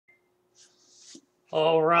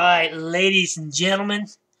All right, ladies and gentlemen,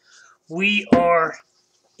 we are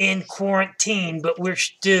in quarantine, but we're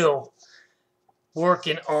still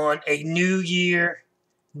working on a new year,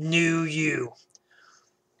 new you.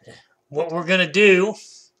 What we're going to do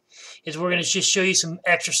is we're going to just show you some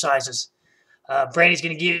exercises. Brandy's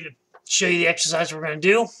going to show you the exercise we're going to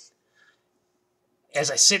do. As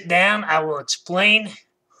I sit down, I will explain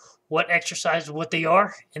what exercises, what they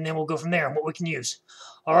are, and then we'll go from there and what we can use.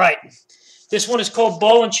 All right, this one is called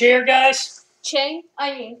ball and chair, guys.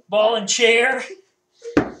 Ball and chair.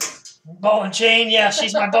 Ball and chain, yeah,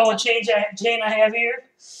 she's my ball and chain I have here.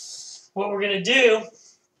 What we're going to do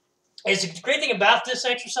is the great thing about this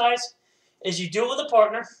exercise is you do it with a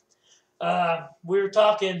partner. We were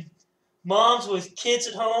talking moms with kids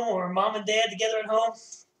at home or mom and dad together at home.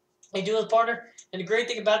 They do it with a partner. And the great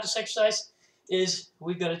thing about this exercise is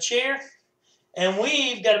we've got a chair and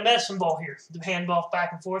we've got a medicine ball here, the handball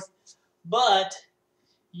back and forth. But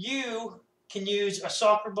you can use a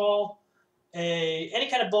soccer ball, any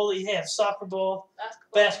kind of ball that you have, soccer ball,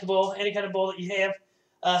 basketball, any kind of ball that you have.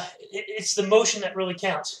 It's the motion that really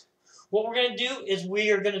counts. What we're going to do is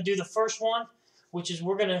we are going to do the first one, which is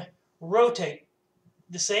we're going to rotate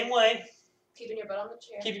the same way. Keeping your butt on the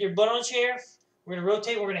chair. Keeping your butt on the chair. We're going to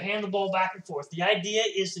rotate. We're going to hand the ball back and forth. The idea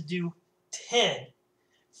is to do 10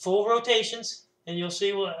 full rotations, and you'll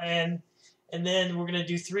see what, and then we're going to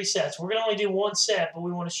do 3 sets. We're going to only do 1 set, but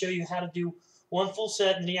we want to show you how to do 1 full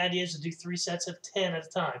set, and the idea is to do 3 sets of 10 at a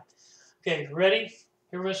time. Okay, ready?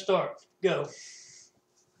 Here we're going to start. Go.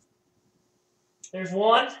 There's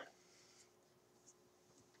 1,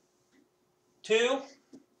 2,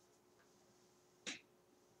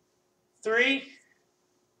 3,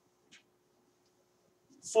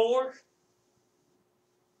 4,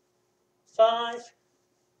 5,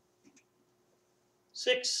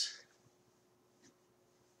 6,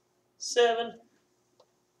 7,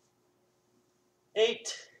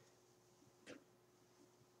 8,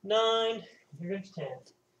 9, here's 10,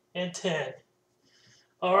 and 10.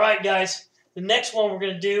 All right, guys. The next one we're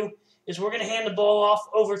going to do is we're going to hand the ball off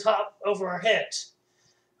over our heads.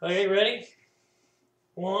 Okay, ready?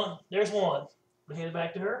 1. There's 1. I'm going to hand it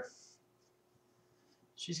back to her.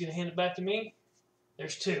 She's going to hand it back to me.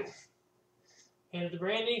 There's 2. Hand it to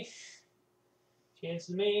Brandy. She hands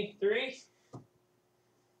it to me. 3.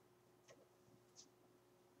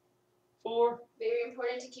 4. Very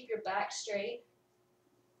important to keep your back straight.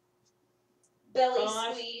 Belly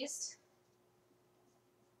 5. squeezed.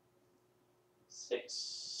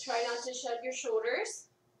 6. Try not to shove your shoulders.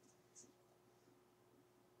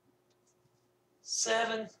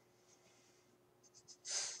 7.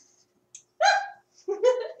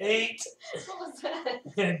 8. What was that?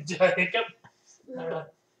 Hiccup.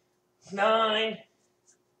 9.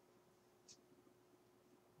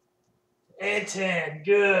 And 10.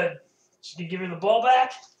 Good. She can give her the ball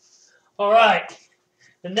back. All right.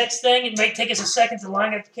 The next thing, it may take us a second to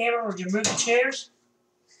line up the camera. We're going to move the chairs.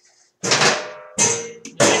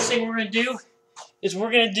 The next thing we're going to do is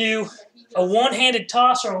we're going to do a one-handed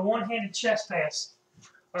toss or a one-handed chest pass.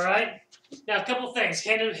 All right? Now, a couple of things.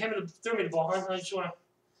 Throw me the ball, huh? I just want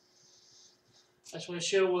to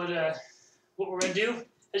show what we're going to do.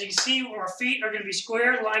 As you can see, our feet are going to be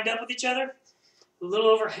square, lined up with each other, a little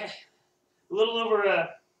over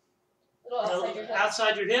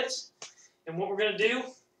outside your hips. And what we're going to do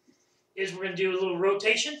is we're going to do a little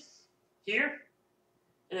rotation here,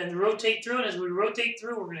 and then rotate through. And as we rotate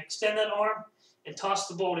through, we're going to extend that arm and toss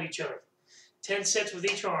the ball to each other. 10 sets with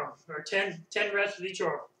each arm, or 10 reps with each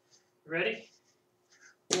arm. Ready?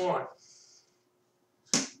 1,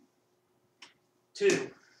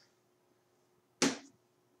 2,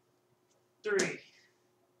 3,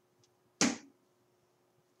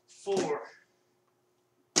 4,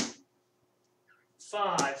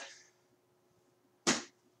 5,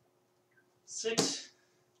 6,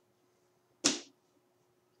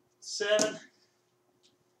 7,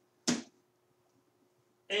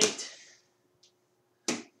 8,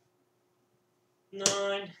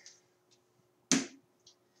 9,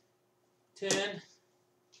 10.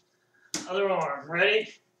 Other arm.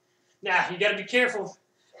 Ready? Now, you got to be careful.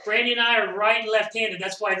 Brandy and I are right and left-handed.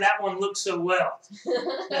 That's why that one looks so well.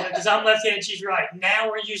 Because I'm left-handed, she's right. Now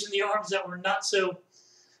we're using the arms that we're not so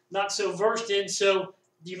versed in, so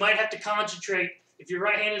you might have to concentrate. If you're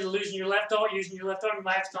right-handed and using your left arm, you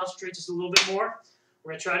might have to concentrate just a little bit more.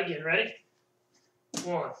 We're going to try it again. Ready?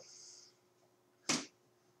 1,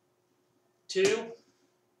 2,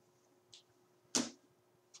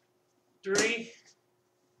 3,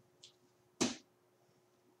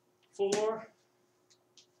 4,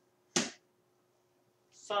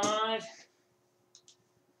 5,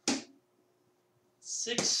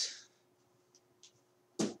 6,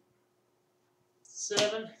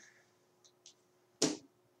 7,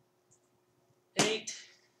 8,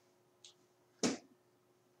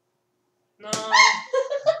 9,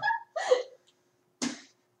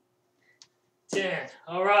 10.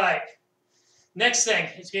 All right. Next thing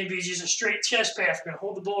is going to be just a straight chest pass. We're going to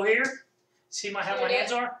hold the ball here. See how my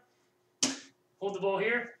hands are? Hold the ball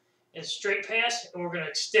here. And straight pass. And we're going to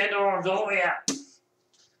extend our arms all the way out.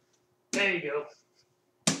 There you go.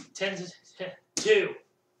 10, 2,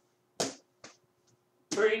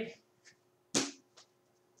 3,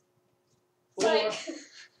 4,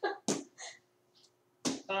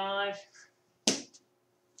 5,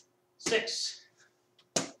 6,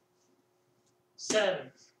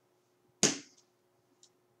 7,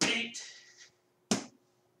 8,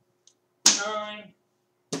 9,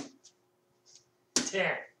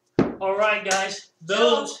 10. All right, guys.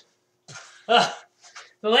 Those. The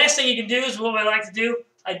last thing you can do is what I like to do.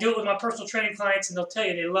 I do it with my personal training clients, and they'll tell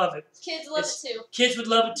you they love it. Kids love it too. Kids would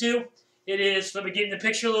love it too. It is. Let me get in the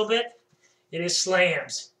picture a little bit. It is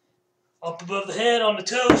slams. Up above the head, on the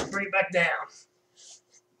toes, bring it back down.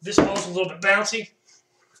 This ball's a little bit bouncy.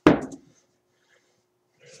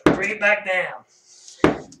 Bring it back down.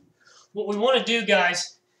 What we want to do,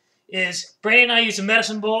 guys, is Brandon and I use a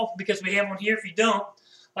medicine ball because we have one here. If you don't,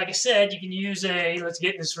 like I said, you can use a, let's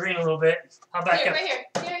get in this ring a little bit. I'll back up. Right here.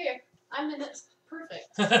 Here. I'm in it.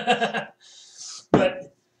 Perfect.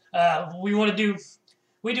 But we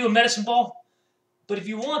do a medicine ball. But if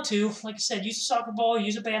you want to, like I said, use a soccer ball,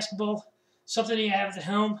 use a basketball, something that you have at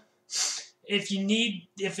home. If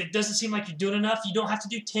it doesn't seem like you're doing enough, you don't have to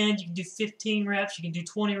do 10. You can do 15 reps. You can do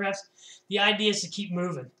 20 reps. The idea is to keep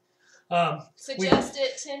moving.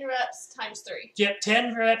 Suggested 10 reps times 3. Yep,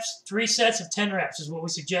 10 reps, 3 sets of 10 reps is what we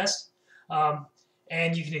suggest.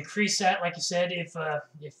 And you can increase that, like you said, if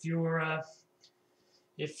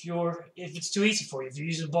it's too easy for you, if you're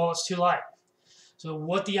using a ball that's too light. So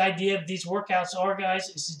what the idea of these workouts are, guys,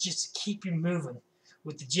 is to just keep you moving.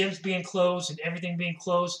 With the gyms being closed and everything being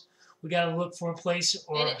closed, we got to look for a place.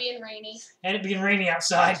 And it being rainy. And it being rainy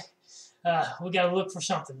outside. We got to look for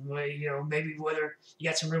something. Maybe whether you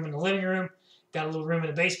got some room in the living room, got a little room in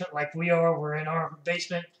the basement like we are. We're in our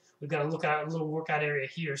basement. We've got a little workout area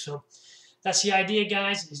here. So that's the idea,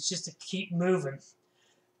 guys. It's just to keep moving.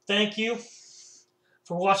 Thank you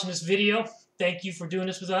for watching this video. Thank you for doing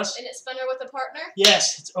this with us. And it's funner with a partner?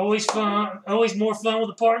 Yes, it's always fun. Always more fun with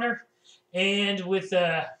a partner. And with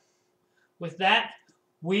that,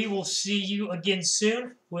 we will see you again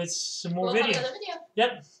soon with some more videos. Have another video.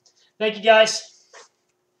 Yep. Thank you, guys.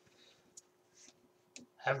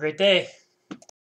 Have a great day.